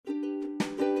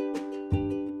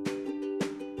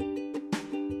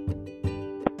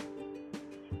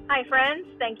Hi, friends.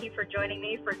 Thank you for joining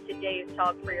me for today's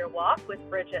Talk for Your Walk with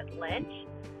Bridget Lynch.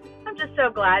 I'm just so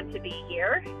glad to be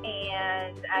here,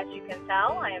 and as you can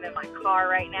tell, I am in my car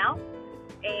right now,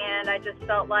 and I just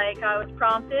felt like I was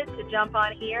prompted to jump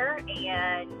on here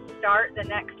and start the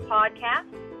next podcast.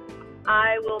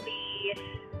 I will be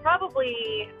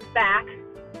probably back.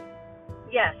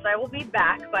 Yes, I will be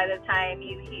back by the time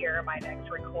you hear my next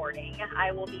recording.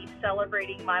 I will be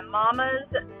celebrating my mama's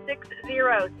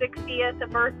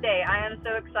 60th birthday. I am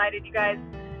so excited, you guys.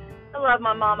 I love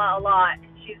my mama a lot.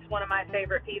 She's one of my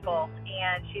favorite people,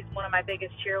 and she's one of my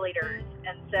biggest cheerleaders.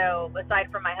 And so, aside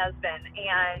from my husband,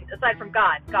 and aside from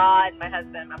God, my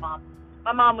husband, my mom.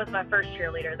 My mom was my first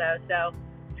cheerleader, though, so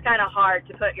it's kind of hard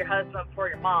to put your husband before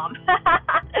your mom.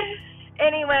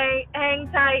 Anyway, hang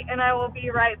tight, and I will be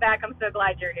right back. I'm so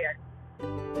glad you're here.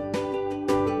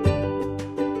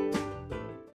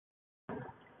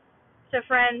 So,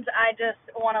 friends, I just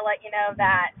want to let you know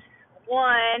that,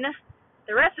 one,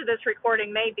 the rest of this recording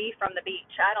may be from the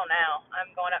beach. I don't know. I'm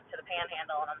going up to the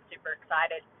Panhandle, and I'm super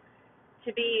excited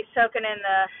to be soaking in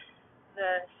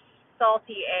the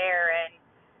salty air, and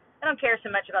I don't care so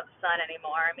much about the sun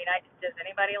anymore. I mean, does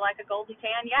anybody like a golden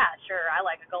tan? Yeah, sure, I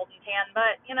like a golden tan,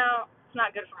 but, it's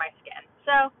not good for my skin.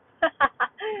 So,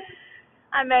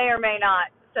 I may or may not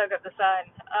soak up the sun.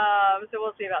 So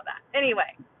we'll see about that.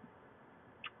 Anyway,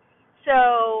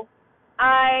 so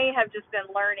I have just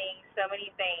been learning so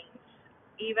many things,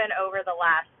 even over the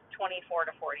last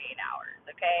 24 to 48 hours,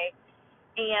 okay?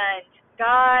 And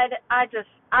God, I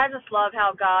just love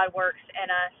how God works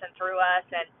in us and through us.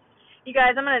 And you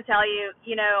guys, I'm going to tell you,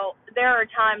 there are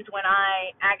times when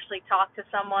I actually talk to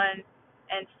someone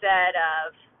instead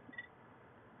of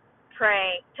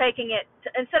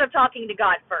instead of talking to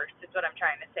God first, is what I'm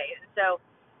trying to say. So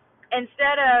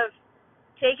instead of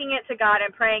taking it to God and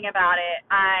praying about it,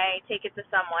 I take it to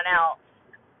someone else.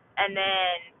 And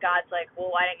then God's like,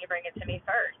 well, why didn't you bring it to me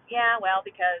first? Yeah, well,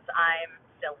 because I'm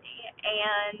silly,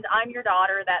 and I'm your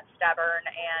daughter that's stubborn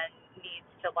and needs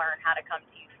to learn how to come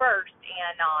to you first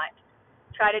and not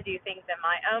try to do things in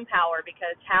my own power,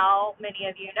 because how many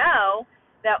of you know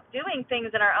that doing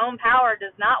things in our own power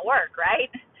does not work, right?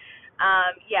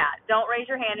 Don't raise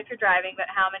your hand if you're driving, but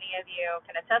how many of you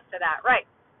can attest to that, right?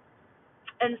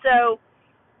 And so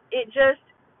it just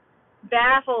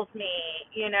baffles me,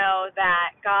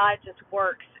 that God just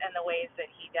works in the ways that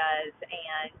he does.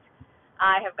 And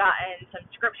I have gotten some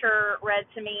scripture read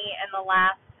to me in the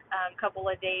last couple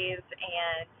of days,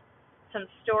 and some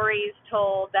stories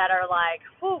told that are like,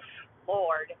 whew,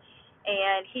 Lord.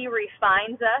 And he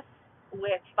refines us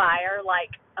with fire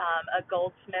like a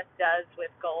goldsmith does with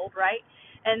gold, right?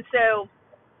 And so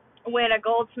when a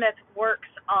goldsmith works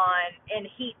on and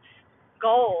heats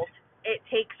gold, it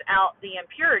takes out the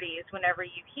impurities whenever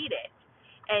you heat it.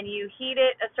 And you heat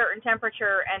it a certain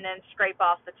temperature and then scrape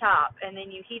off the top. And then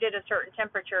you heat it a certain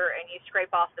temperature and you scrape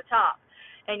off the top.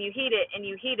 And you heat it and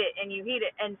you heat it and you heat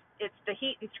it. And it's the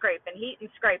heat and scrape and heat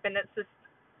and scrape. And it's this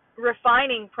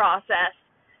refining process.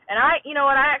 And I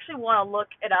actually want to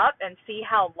look it up and see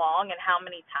how long and how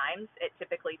many times it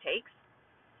typically takes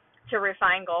to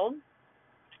refine gold.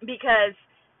 Because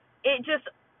it just,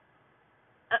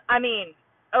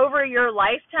 over your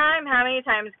lifetime, how many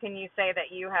times can you say that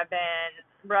you have been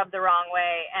rubbed the wrong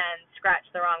way and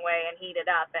scratched the wrong way and heated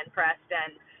up and pressed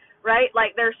and, right?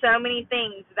 Like, there's so many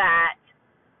things that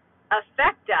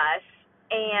affect us,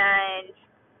 and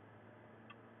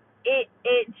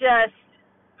it just,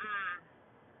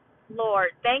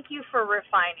 Lord, thank you for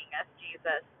refining us,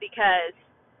 Jesus, because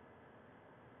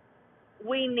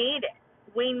we need it.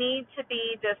 We need to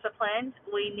be disciplined.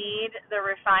 We need the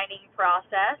refining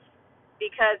process,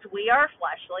 because we are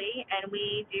fleshly and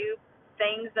we do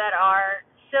things that are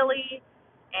silly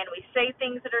and we say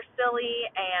things that are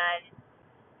silly. And,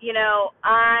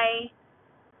 I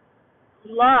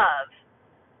love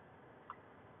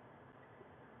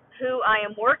who I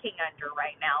am working under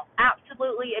right now.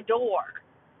 Absolutely adore.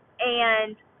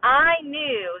 And I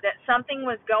knew that something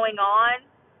was going on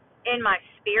in my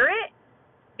spirit,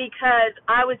 because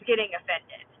I was getting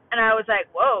offended. And I was like,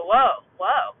 whoa.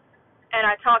 And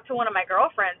I talked to one of my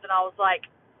girlfriends, and I was like,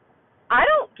 I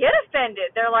don't get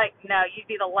offended. They're like, no, you'd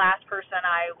be the last person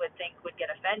I would think would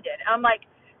get offended. I'm like,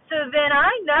 so then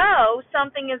I know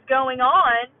something is going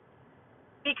on,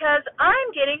 because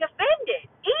I'm getting offended,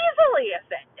 easily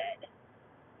offended.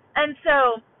 And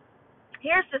so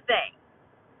here's the thing.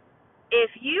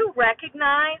 If you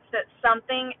recognize that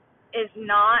something is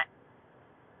not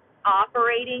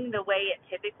operating the way it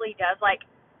typically does, like,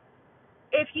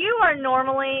 if you are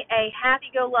normally a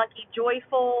happy-go-lucky,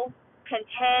 joyful,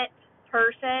 content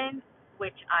person,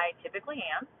 which I typically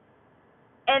am,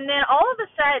 And then all of a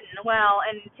sudden, well,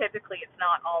 and typically it's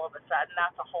not all of a sudden,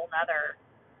 that's a whole nother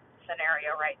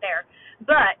scenario right there.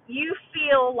 But you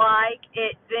feel like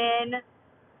it then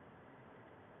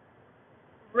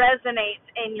resonates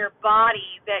in your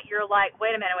body that you're like,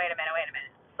 wait a minute.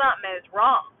 Something is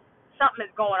wrong. Something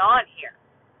is going on here.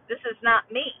 This is not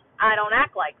me. I don't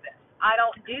act like this. I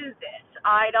don't do this.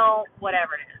 I don't,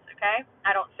 whatever it is, okay?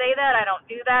 I don't say that. I don't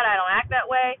do that. I don't act that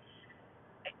way.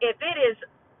 If it is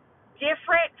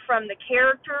different from the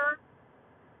character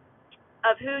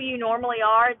of who you normally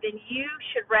are, then you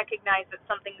should recognize that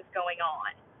something is going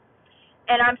on.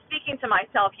 And I'm speaking to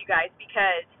myself, you guys,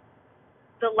 because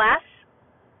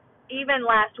even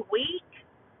last week,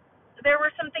 there were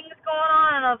some things going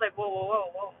on, and I was like,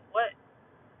 whoa, what?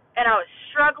 And I was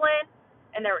struggling,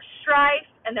 and there was strife,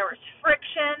 and there was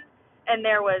friction, and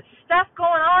there was stuff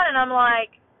going on, and I'm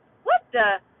like, what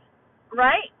the,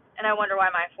 right? And I wonder why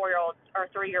my 4-year-old or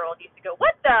 3-year-old used to go,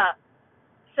 what the?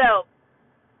 So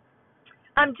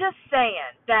I'm just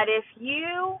saying that if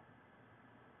you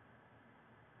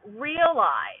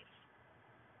realize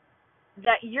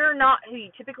that you're not who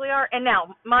you typically are, and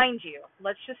now, mind you,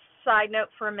 let's just side note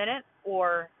for a minute,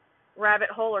 or rabbit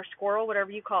hole or squirrel,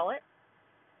 whatever you call it,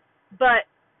 but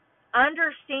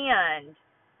understand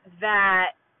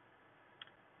that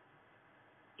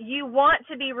you want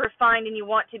to be refined and you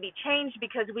want to be changed,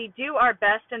 because we do our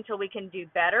best until we can do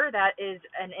better. That is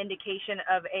an indication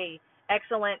of a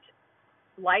excellent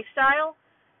lifestyle.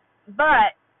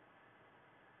 But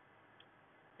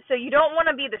so you don't want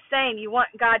to be the same. You want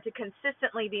God to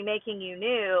consistently be making you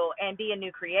new and be a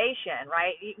new creation,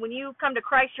 right? When you come to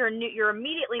Christ, you're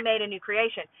immediately made a new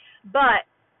creation. But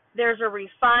there's a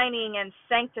refining and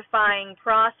sanctifying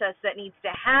process that needs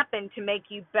to happen to make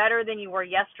you better than you were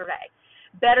yesterday,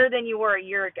 better than you were a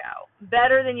year ago,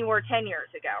 better than you were 10 years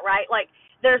ago, right? Like,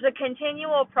 there's a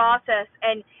continual process,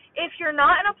 and if you're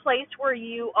not in a place where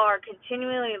you are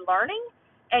continually learning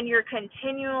and you're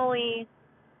continually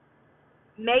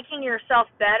making yourself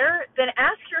better, then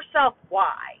ask yourself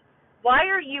why. Why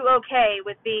are you okay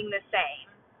with being the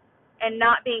same and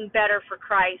not being better for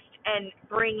Christ and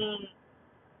bringing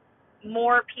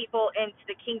more people into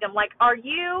the kingdom? Like, are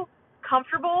you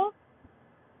comfortable?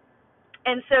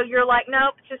 And so you're like,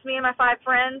 nope, it's just me and my 5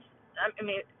 friends. I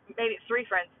mean, maybe it's 3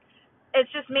 friends. It's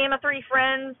just me and my 3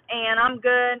 friends, and I'm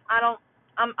good. I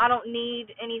don't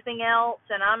need anything else,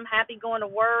 and I'm happy going to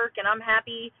work, and I'm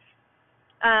happy,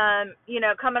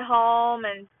 coming home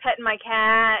and petting my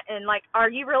cat. And like, are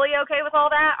you really okay with all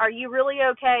that? Are you really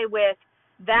okay with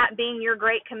that being your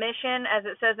great commission, as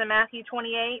it says in Matthew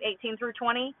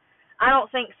 28:18-20? I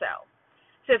don't think so.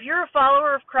 So if you're a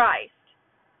follower of Christ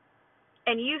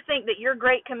and you think that your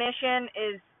great commission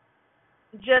is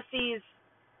just these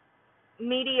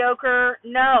mediocre,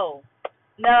 no.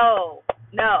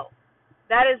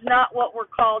 That is not what we're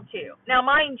called to. Now,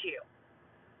 mind you,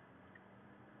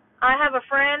 I have a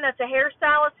friend that's a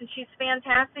hairstylist, and she's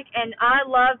fantastic, and I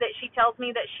love that she tells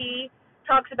me that she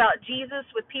talks about Jesus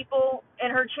with people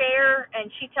in her chair, and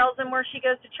she tells them where she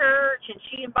goes to church, and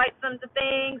she invites them to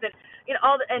things, and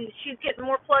and she's getting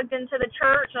more plugged into the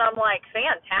church, and I'm like,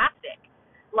 fantastic.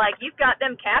 Like, you've got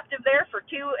them captive there for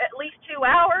at least 2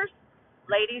 hours.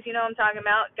 Ladies, you know what I'm talking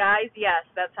about. Guys, yes,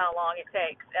 that's how long it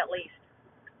takes, at least.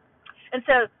 And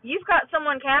so you've got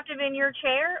someone captive in your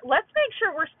chair. Let's make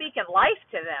sure we're speaking life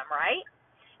to them, right?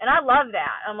 And I love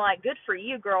that. I'm like, good for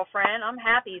you, girlfriend. I'm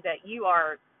happy that you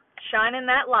are shining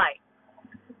that light.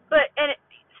 And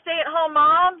stay-at-home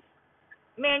moms,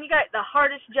 man, you got the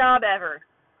hardest job ever.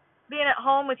 Being at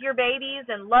home with your babies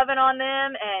and loving on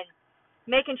them and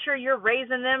making sure you're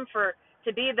raising them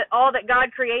to be all that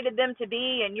God created them to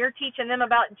be, and you're teaching them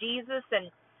about Jesus and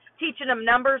teaching them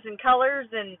numbers and colors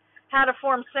and how to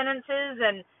form sentences.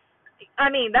 And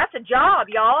I mean, that's a job,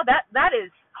 y'all. That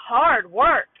is hard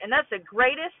work, and that's the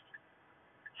greatest,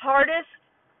 hardest,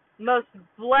 most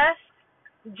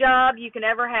blessed job you can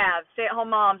ever have,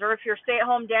 stay-at-home moms. Or if you're a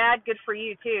stay-at-home dad, good for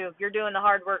you too. You're doing the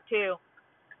hard work too.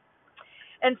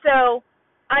 And so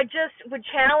I just would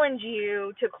challenge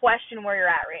you to question where you're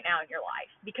at right now in your life,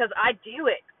 because I do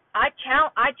it. I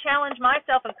challenge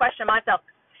myself and question myself.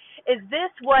 Is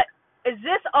this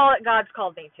all that God's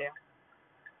called me to?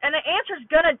 And the answer is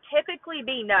going to typically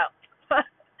be no.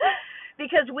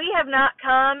 Because we have not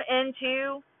come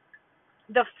into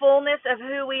the fullness of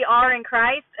who we are in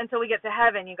Christ until we get to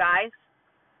heaven, you guys.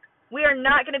 We are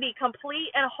not going to be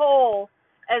complete and whole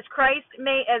as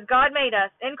God made us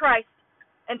in Christ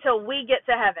until we get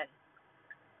to heaven.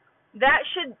 That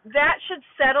should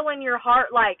settle in your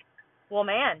heart like, well,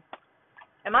 man,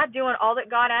 Am I doing all that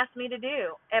God asked me to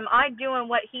do? Am I doing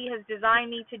what He has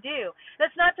designed me to do?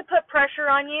 That's not to put pressure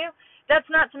on you. That's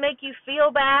not to make you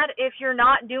feel bad if you're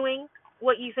not doing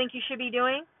what you think you should be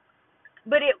doing.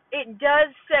 But it does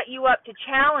set you up to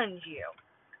challenge you.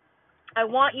 I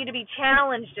want you to be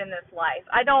challenged in this life.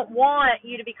 I don't want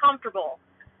you to be comfortable.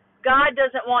 God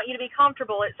doesn't want you to be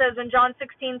comfortable. It says in John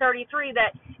 16:33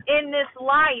 that in this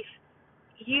life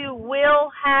you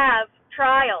will have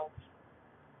trials.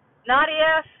 Not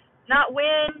if, not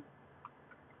when,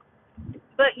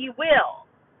 but you will.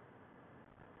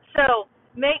 So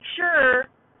make sure,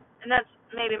 and that's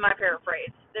maybe my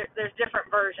paraphrase. There's different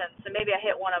versions, so maybe I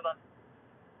hit one of them.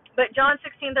 But John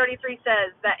 16:33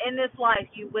 says that in this life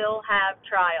you will have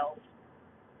trials,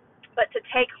 but to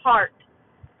take heart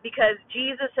because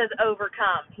Jesus has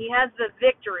overcome. He has the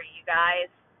victory, you guys.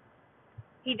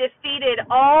 He defeated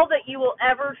all that you will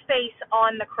ever face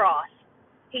on the cross.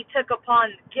 He took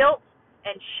upon guilt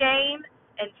and shame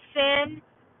and sin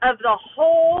of the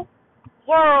whole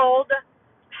world,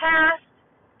 past,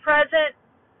 present,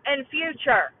 and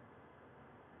future.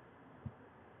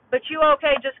 But you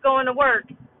okay just going to work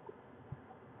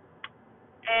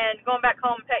and going back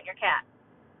home and petting your cat?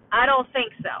 I don't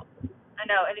think so. I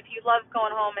know, and if you love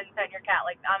going home and petting your cat,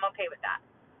 like, I'm okay with that.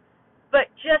 But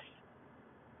just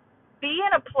be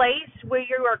in a place where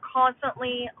you are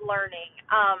constantly learning.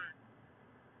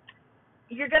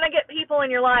 You're going to get people in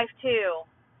your life, too.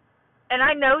 And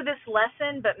I know this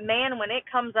lesson, but, man, when it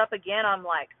comes up again, I'm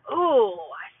like, ooh,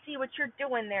 I see what you're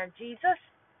doing there, Jesus.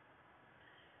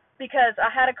 Because I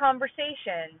had a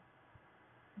conversation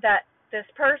that this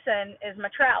person is my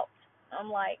trout.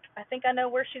 I'm like, I think I know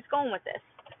where she's going with this.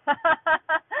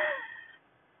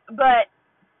 But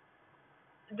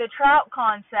the trout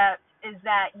concept is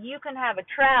that you can have a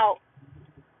trout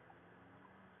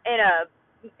in a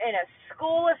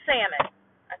school of salmon.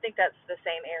 I think that's the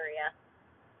same area.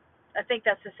 I think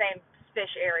that's the same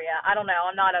fish area. I don't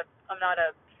know. I'm not a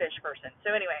fish person.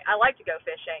 So anyway, I like to go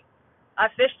fishing.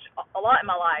 I've fished a lot in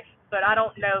my life, but I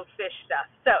don't know fish stuff.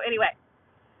 So anyway,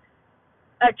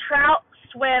 a trout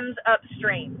swims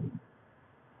upstream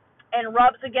and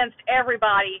rubs against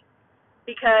everybody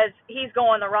because he's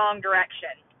going the wrong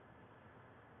direction.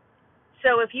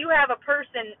 So if you have a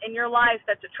person in your life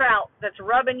that's a trout that's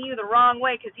rubbing you the wrong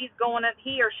way because he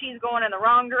or she's going in the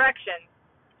wrong direction,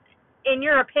 in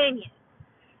your opinion,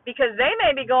 because they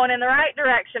may be going in the right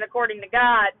direction according to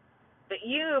God, but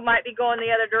you might be going the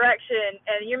other direction,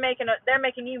 and they're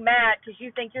making you mad because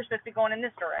you think you're supposed to be going in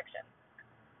this direction.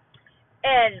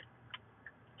 And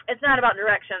it's not about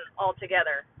direction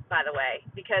altogether, by the way,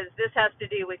 because this has to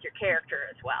do with your character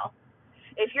as well.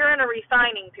 If you're in a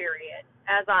refining period,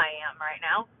 as I am right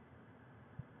now,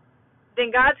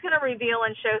 then God's going to reveal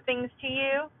and show things to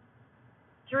you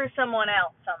through someone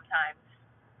else sometimes.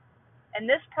 And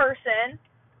this person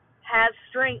has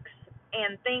strengths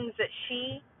and things that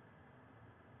she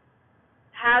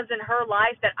has in her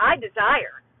life that I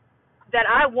desire, that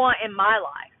I want in my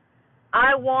life.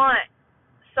 I want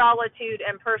solitude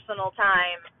and personal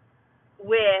time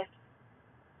with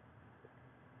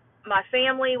my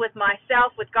family, with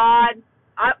myself, with God.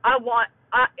 I want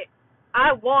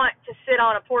to sit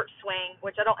on a porch swing,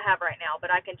 which I don't have right now,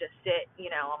 but I can just sit,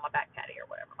 on my back patio or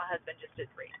whatever. My husband just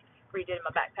redid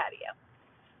my back patio.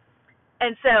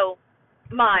 And so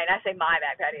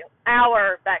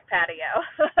our back patio.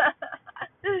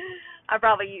 I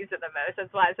probably use it the most.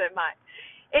 That's why I said mine.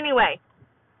 Anyway,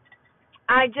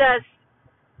 I just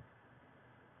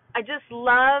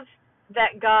love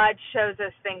that God shows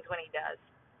us things when He does.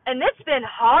 And it's been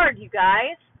hard, you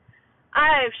guys.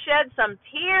 I've shed some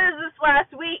tears this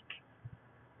last week,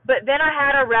 but then I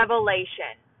had a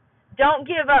revelation. Don't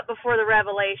give up before the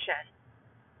revelation,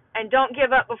 and don't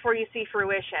give up before you see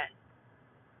fruition,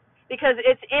 because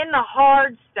it's in the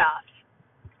hard stuff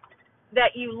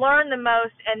that you learn the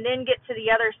most and then get to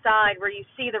the other side where you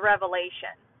see the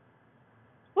revelation.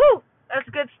 Woo! That's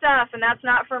good stuff, and that's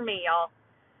not for me, y'all.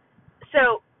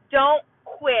 So don't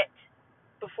quit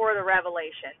before the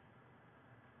revelation.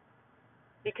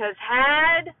 Because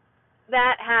had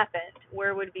that happened,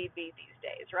 where would we be these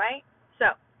days, right?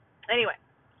 So, anyway,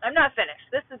 I'm not finished.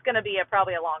 This is going to be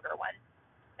probably a longer one.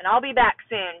 And I'll be back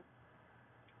soon.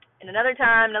 In another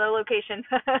time, another location.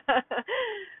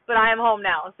 But I am home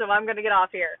now, so I'm going to get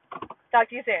off here. Talk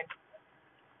to you soon.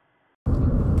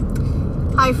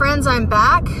 Hi, friends. I'm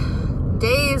back.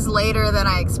 Days later than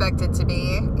I expected to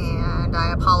be. And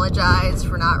I apologize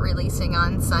for not releasing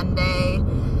on Sunday.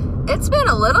 It's been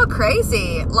a little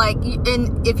crazy.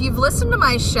 And if you've listened to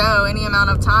my show any amount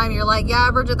of time, you're like,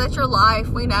 yeah, Bridget, that's your life.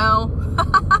 We know.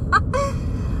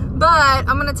 But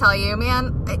I'm going to tell you,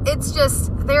 man, it's just,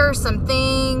 there are some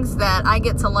things that I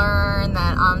get to learn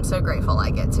that I'm so grateful I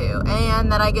get to.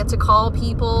 And that I get to call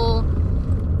people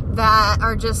that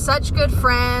are just such good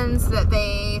friends that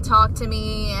they talk to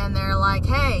me and they're like,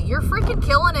 hey, you're freaking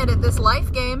killing it at this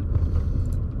life game.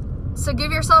 So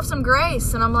give yourself some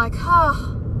grace. And I'm like,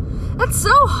 oh, that's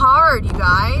so hard, you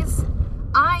guys.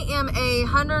 I am a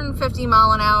 150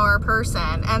 mile an hour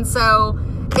person. And so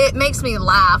it makes me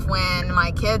laugh when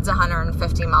my kid's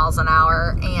 150 miles an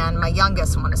hour, and my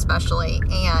youngest one especially,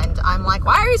 and I'm like,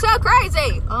 why are you so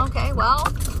crazy? Okay,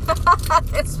 well,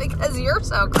 it's because you're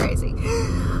so crazy.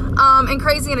 And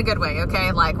crazy in a good way,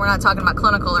 okay? Like, we're not talking about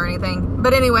clinical or anything.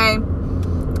 But anyway,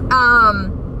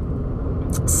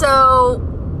 so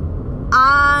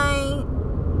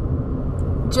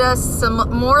just some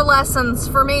more lessons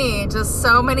for me. Just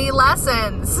so many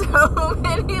lessons. So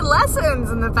many lessons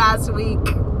in the past week.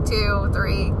 2,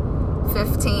 3,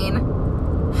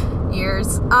 15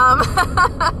 years.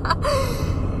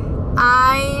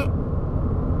 I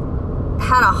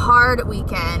had a hard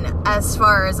weekend as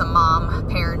far as a mom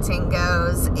parenting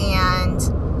goes. And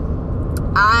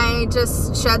I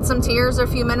just shed some tears a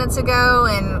few minutes ago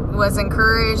and was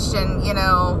encouraged and,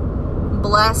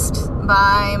 blessed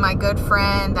by my good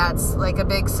friend that's like a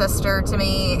big sister to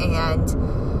me,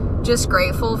 and just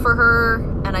grateful for her.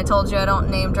 And I told you I don't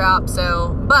name drop,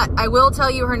 but I will tell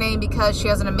you her name because she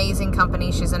has an amazing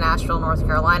company. She's in Asheville, North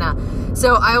Carolina.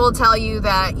 So I will tell you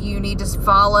that you need to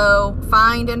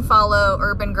find and follow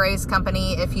Urban Grace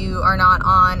Company if you are not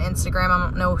on Instagram.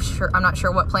 I'm not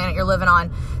sure what planet you're living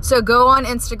on. So go on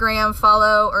Instagram,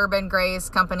 follow Urban Grace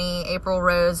Company. April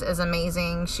Rose is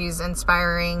amazing. She's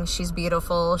inspiring. She's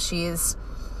beautiful. She's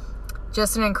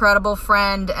just an incredible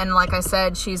friend. And like I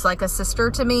said, she's like a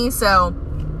sister to me. So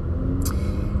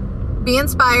be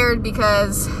inspired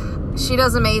because she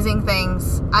does amazing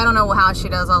things. I don't know how she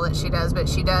does all that she does, but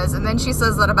she does. And then she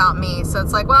says that about me. So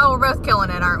it's like, well, we're both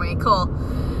killing it, aren't we? Cool.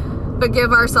 But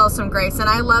give ourselves some grace. And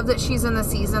I love that she's in the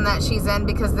season that she's in,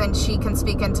 because then she can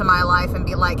speak into my life and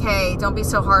be like, hey, don't be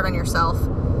so hard on yourself.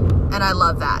 And I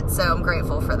love that. So I'm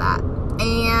grateful for that.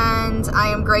 And I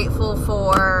am grateful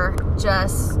for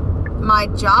just my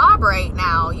job right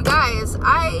now. You guys,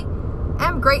 I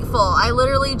am grateful. I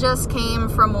literally just came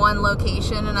from one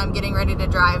location and I'm getting ready to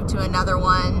drive to another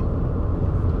one.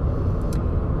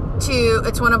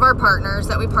 It's one of our partners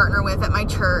that we partner with at my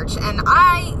church, and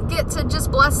I get to just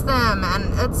bless them,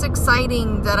 and it's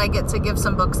exciting that I get to give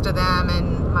some books to them.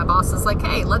 And my boss is like,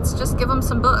 hey, let's just give them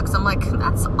some books. I'm like,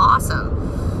 that's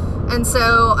awesome. And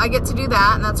so I get to do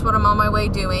that, and that's what I'm on my way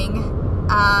doing.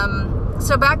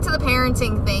 So back to the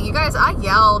parenting thing. You guys, I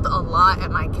yelled a lot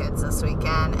at my kids this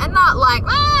weekend. And not like,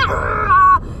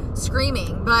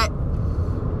 screaming, but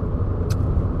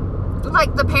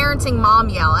like the parenting mom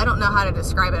yell. I don't know how to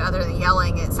describe it other than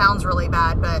yelling. It sounds really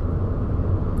bad, but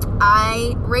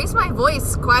I raised my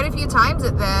voice quite a few times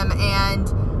at them, and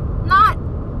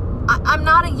I'm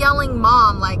not a yelling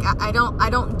mom. Like, I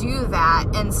don't do that.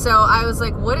 And so I was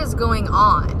like, what is going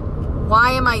on?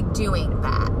 Why am I doing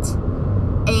that?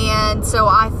 And so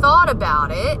I thought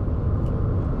about it,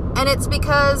 and it's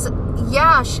because,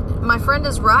 my friend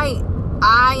is right.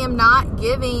 I am not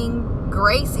giving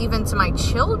grace even to my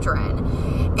children,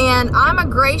 and I'm a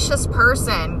gracious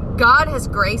person. God has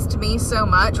graced me so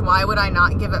much. Why would I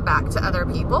not give it back to other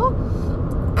people?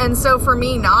 And so for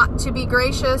me not to be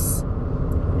gracious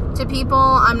to people,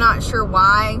 I'm not sure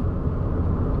why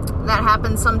that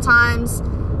happens sometimes.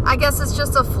 I guess it's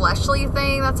just a fleshly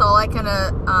thing. That's all I can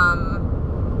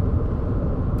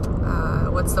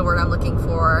what's the word I'm looking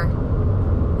for?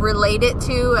 Relate it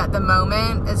to at the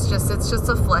moment. It's just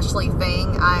a fleshly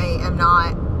thing. I am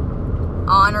not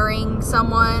honoring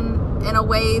someone in a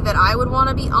way that I would want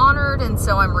to be honored, and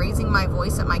so I'm raising my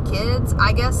voice at my kids.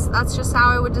 I guess that's just how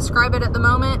I would describe it at the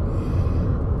moment.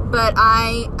 But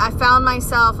I found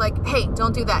myself like, hey,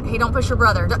 don't do that. Hey, don't push your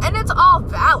brother. And it's all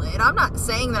valid. I'm not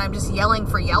saying that I'm just yelling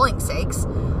for yelling's sakes.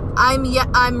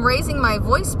 I'm raising my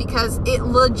voice because it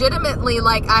legitimately,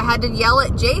 like, I had to yell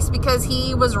at Jace because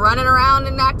he was running around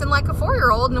and acting like a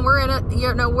 4-year-old, and we're in a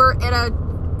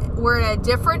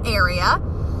different area.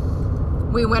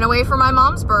 We went away for my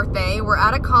mom's birthday. We're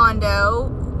at a condo,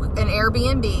 an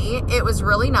Airbnb. It was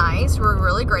really nice. We're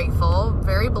really grateful,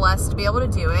 very blessed to be able to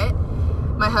do it.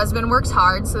 My husband works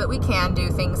hard so that we can do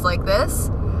things like this.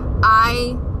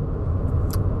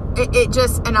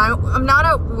 I'm not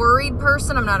a worried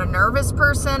person. I'm not a nervous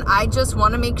person. I just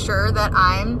want to make sure that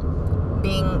I'm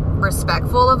being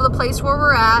respectful of the place where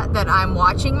we're at, that I'm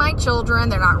watching my children.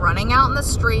 They're not running out in the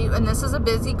street, and this is a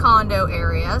busy condo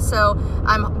area. So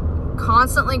I'm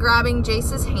constantly grabbing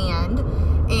Jace's hand,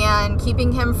 and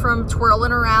keeping him from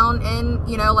twirling around in,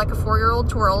 you know, like a 4-year-old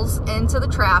twirls into the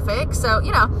traffic. So,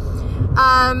 you know,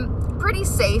 pretty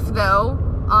safe though,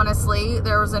 honestly.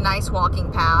 There was a nice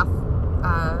walking path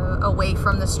away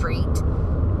from the street,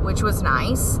 which was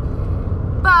nice,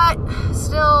 but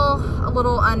still a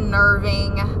little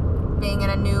unnerving being in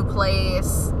a new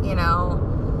place. You know,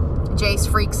 Jace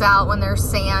freaks out when there's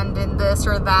sand and this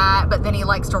or that, but then he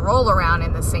likes to roll around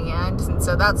in the sand, and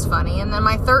so that's funny. And then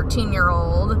my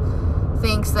 13-year-old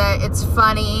thinks that it's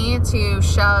funny to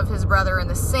shove his brother in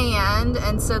the sand,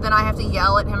 and so then I have to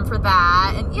yell at him for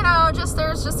that. And, you know,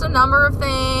 there's just a number of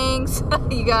things,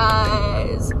 you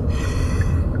guys.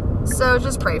 So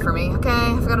just pray for me, okay?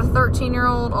 I've got a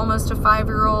 13-year-old, almost a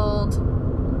 5-year-old.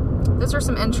 Those are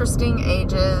some interesting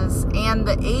ages, and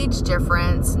the age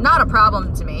difference, not a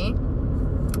problem to me,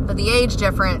 but the age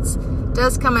difference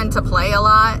does come into play a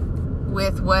lot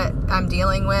with what I'm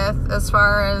dealing with as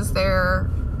far as their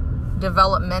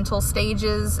developmental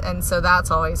stages, and so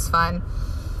that's always fun.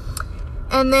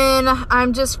 And then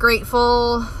I'm just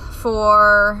grateful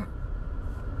for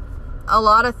a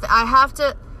lot of I have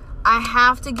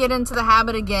to get into the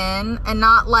habit again, and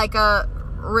not like a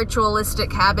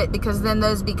ritualistic habit, because then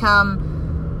those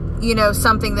become, you know,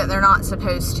 something that they're not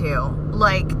supposed to.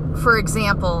 Like, for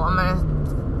example, I'm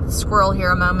gonna squirrel here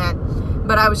a moment,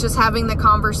 but I was just having the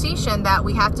conversation that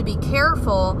we have to be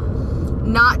careful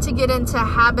not to get into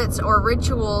habits or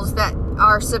rituals that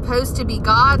are supposed to be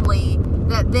godly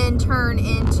that then turn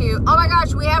into, oh my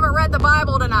gosh, we haven't read the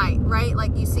Bible tonight, right?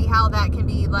 Like, you see how that can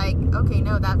be like, okay,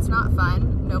 no, that's not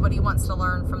fun. Nobody wants to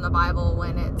learn from the Bible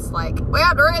when it's like, we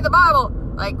have to read the Bible.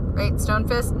 Like, right, Stone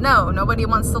Fist? No, nobody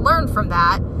wants to learn from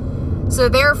that. So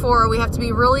therefore, we have to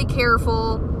be really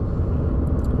careful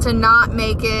to not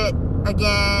make it,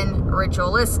 again,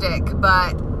 ritualistic,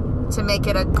 but to make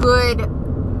it a good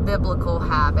biblical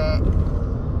habit.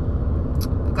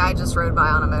 A guy just rode by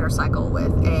on a motorcycle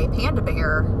with a panda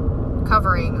bear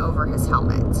covering over his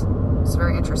helmet. It's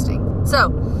very interesting.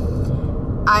 So,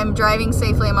 I'm driving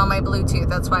safely. I'm on my Bluetooth.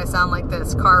 That's why I sound like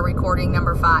this. Car recording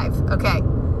number 5. Okay.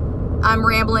 I'm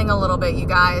rambling a little bit, you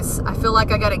guys. I feel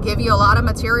like I got to give you a lot of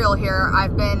material here.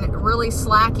 I've been really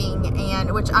slacking,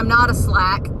 and which I'm not a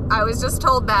slack. I was just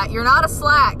told that. You're not a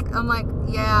slack. I'm like,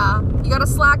 yeah, you got to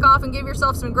slack off and give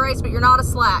yourself some grace, but you're not a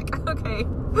slack. Okay.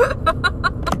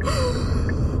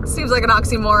 Seems like an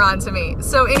oxymoron to me.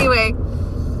 So anyway,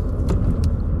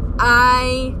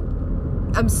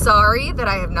 I'm sorry that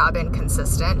I have not been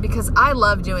consistent, because I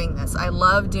love doing this. I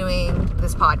love doing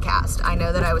this podcast. I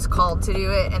know that I was called to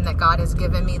do it, and that God has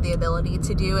given me the ability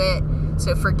to do it.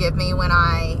 So forgive me when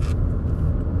I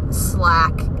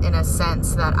slack, in a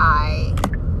sense that I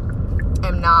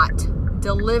am not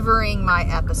delivering my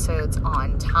episodes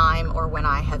on time, or when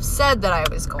I have said that I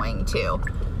was going to.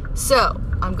 So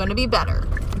I'm going to be better,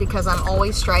 because I'm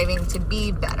always striving to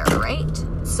be better, right?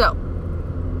 So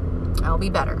I'll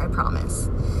be better, I promise.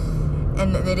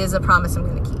 And it is a promise I'm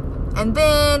going to keep. And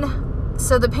then,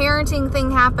 so the parenting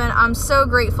thing happened. I'm so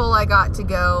grateful I got to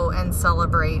go and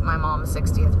celebrate my mom's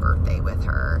 60th birthday with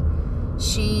her.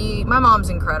 My mom's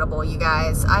incredible, you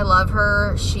guys. I love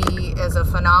her. She is a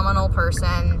phenomenal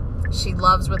person. She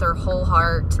loves with her whole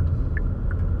heart.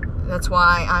 That's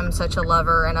why I'm such a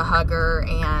lover and a hugger,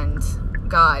 and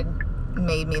God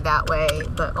made me that way,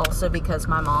 but also because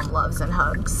my mom loves and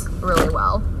hugs really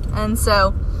well. And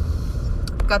so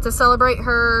got to celebrate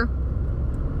her.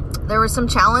 There were some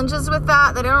challenges with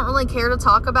that I don't really care to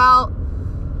talk about.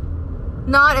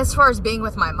 Not as far as being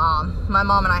with my mom. My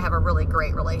mom and I have a really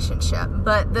great relationship,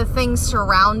 but the things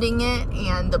surrounding it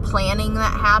and the planning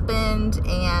that happened,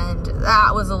 and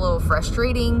that was a little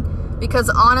frustrating, because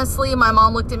honestly, my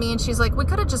mom looked at me and she's like, we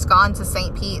could have just gone to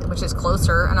St. Pete, which is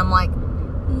closer. And I'm like,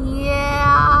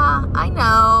 yeah, I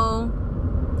know.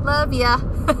 Love ya.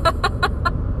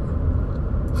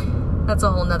 That's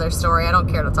a whole nother story. I don't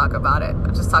care to talk about it.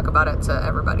 I just talk about it to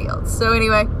everybody else. So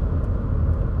anyway,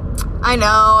 I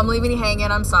know I'm leaving you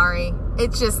hanging. I'm sorry.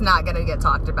 It's just not going to get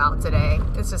talked about today.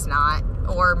 It's just not.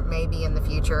 Or maybe in the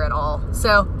future at all.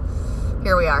 So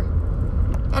here we are.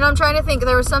 And I'm trying to think.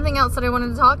 There was something else that I wanted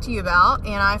to talk to you about,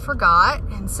 and I forgot.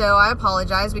 And so I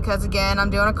apologize, because again, I'm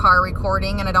doing a car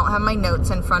recording and I don't have my notes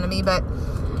in front of me. But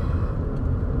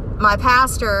my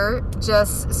pastor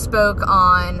just spoke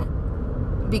on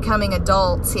becoming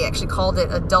adults. He actually called it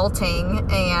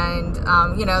adulting, and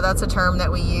you know, that's a term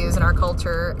that we use in our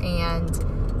culture, and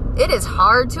it is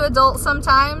hard to adult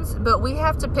sometimes, but we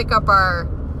have to pick up our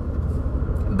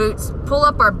pull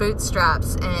up our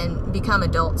bootstraps and become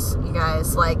adults, you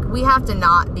guys. Like, we have to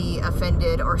not be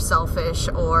offended or selfish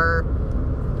or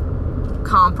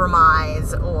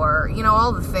compromise or,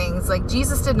 all the things. Like,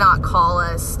 Jesus did not call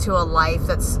us to a life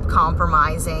that's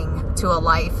compromising, to a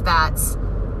life that's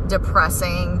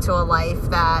depressing, to a life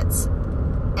that's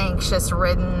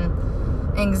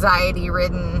anxious-ridden,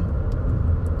 anxiety-ridden.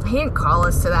 He didn't call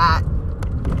us to that.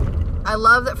 I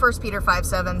love that 1 Peter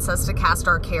 5:7 says to cast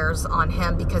our cares on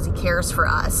him because he cares for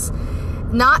us.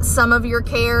 Not some of your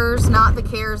cares, not the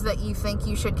cares that you think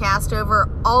you should cast over,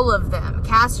 all of them.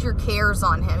 Cast your cares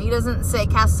on him. He doesn't say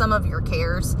cast some of your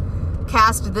cares,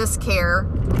 cast this care,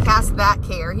 cast that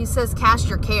care. He says cast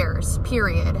your cares,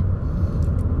 period.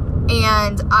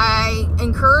 And I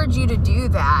encourage you to do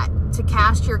that, to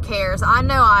cast your cares. I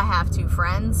know I have to,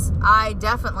 friends. I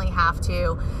definitely have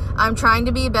to. I'm trying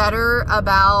to be better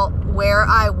about where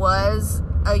I was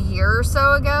a year or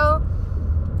so ago.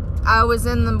 I was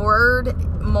in the Word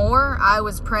more. I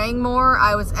was praying more.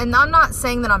 And I'm not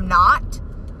saying that I'm not.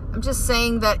 I'm just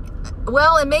saying that,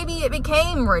 and maybe it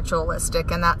became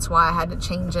ritualistic, and that's why I had to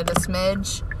change it a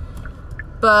smidge.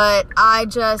 But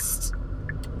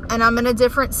and I'm in a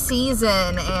different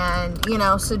season, and,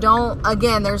 so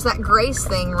there's that grace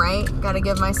thing, right? Got to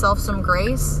give myself some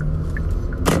grace.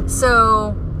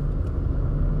 So,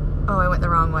 I went the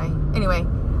wrong way. Anyway,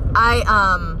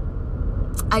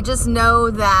 I just know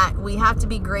that we have to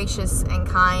be gracious and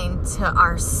kind to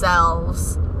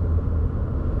ourselves,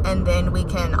 and then we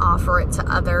can offer it to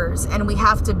others. And we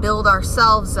have to build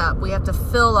ourselves up. We have to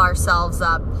fill ourselves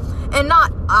up. And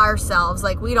not ourselves,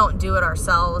 like we don't do it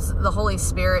ourselves. The Holy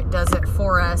Spirit does it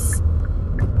for us.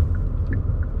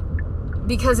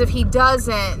 Because if he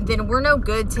doesn't, then we're no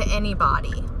good to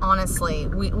anybody, honestly.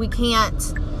 We can't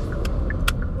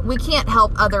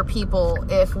help other people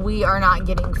if we are not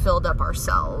getting filled up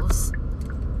ourselves.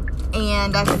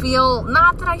 And not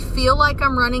that I feel like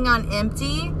I'm running on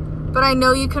empty, but I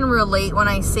know you can relate when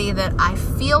I say that I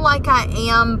feel like I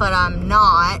am, but I'm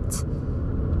not.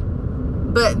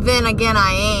 But then again,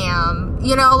 I am.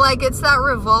 It's that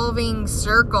revolving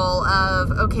circle of,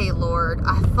 okay, Lord,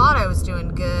 I thought I was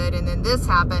doing good, and then this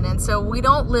happened. And so we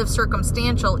don't live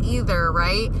circumstantial either,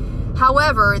 right?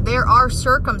 However, there are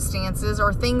circumstances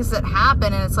or things that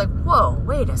happen, and it's like, whoa,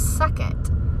 wait a second.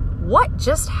 What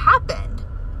just happened?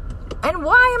 And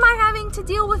why am I having to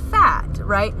deal with that,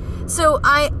 right? So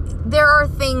there are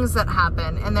things that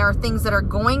happen, and there are things that are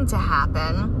going to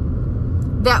happen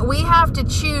that we have to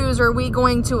choose. Are we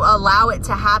going to allow it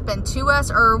to happen to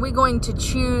us, or are we going to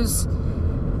choose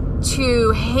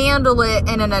to handle it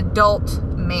in an adult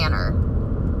manner?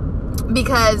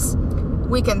 Because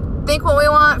we can think what we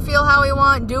want, feel how we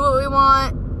want, do what we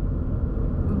want,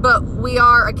 but we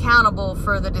are accountable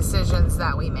for the decisions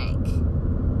that we make.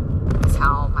 Is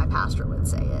how my pastor would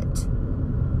say it.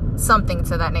 Something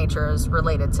to that nature is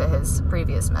related to his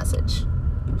previous message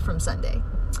from Sunday.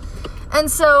 And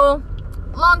so,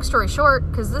 long story short,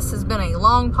 because this has been a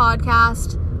long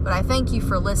podcast, but I thank you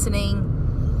for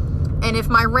listening. And if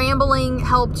my rambling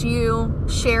helped you,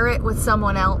 share it with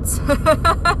someone else.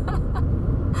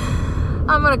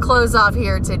 I'm going to close off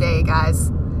here today,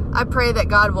 guys. I pray that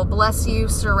God will bless you,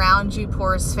 surround you,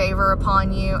 pour his favor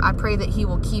upon you. I pray that he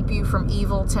will keep you from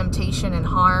evil, temptation, and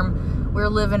harm. We're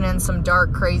living in some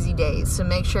dark, crazy days. So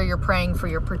make sure you're praying for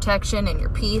your protection and your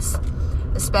peace,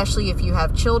 especially if you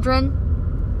have children.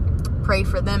 Pray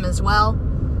for them as well.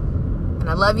 And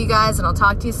I love you guys, and I'll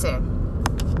talk to you soon.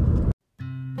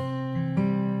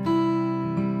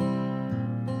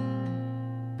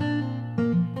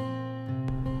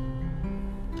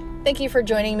 Thank you for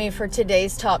joining me for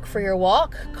today's Talk for Your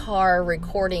Walk, car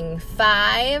recording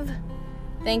 5.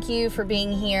 Thank you for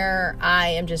being here. I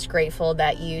am just grateful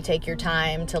that you take your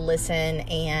time to listen,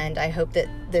 and I hope that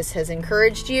this has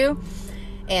encouraged you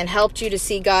and helped you to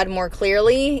see God more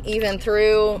clearly, even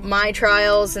through my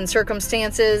trials and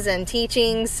circumstances and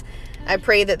teachings. I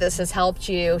pray that this has helped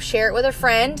you. Share it with a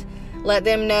friend. Let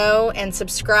them know, and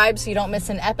subscribe so you don't miss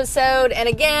an episode. And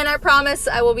again, I promise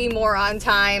I will be more on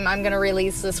time. I'm going to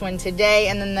release this one today,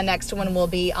 and then the next one will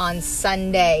be on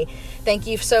Sunday. Thank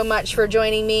you so much for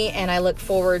joining me, and I look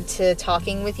forward to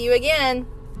talking with you again.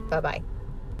 Bye-bye.